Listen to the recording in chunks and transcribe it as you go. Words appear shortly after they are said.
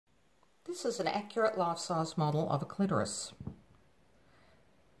This is an accurate life-size model of a clitoris.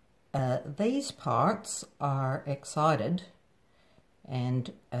 These parts are excited,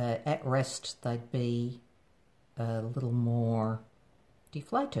 and at rest they'd be a little more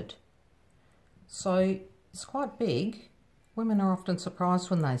deflated. So it's quite big. Women are often surprised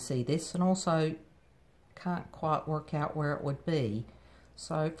when they see this and also can't quite work out where it would be.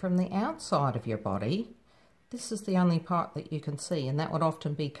 So from the outside of your body, this is the only part that you can see, and that would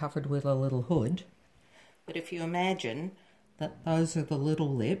often be covered with a little hood. But if you imagine that those are the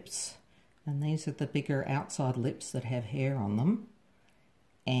little lips, and these are the bigger outside lips that have hair on them,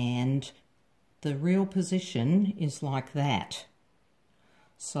 and the real position is like that.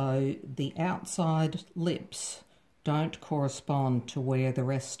 So the outside lips don't correspond to where the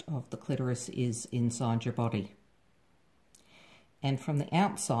rest of the clitoris is inside your body. And from the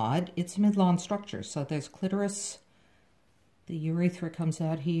outside, it's a midline structure. So there's clitoris, the urethra comes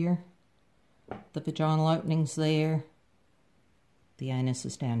out here, the vaginal opening's there, the anus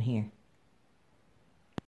is down here.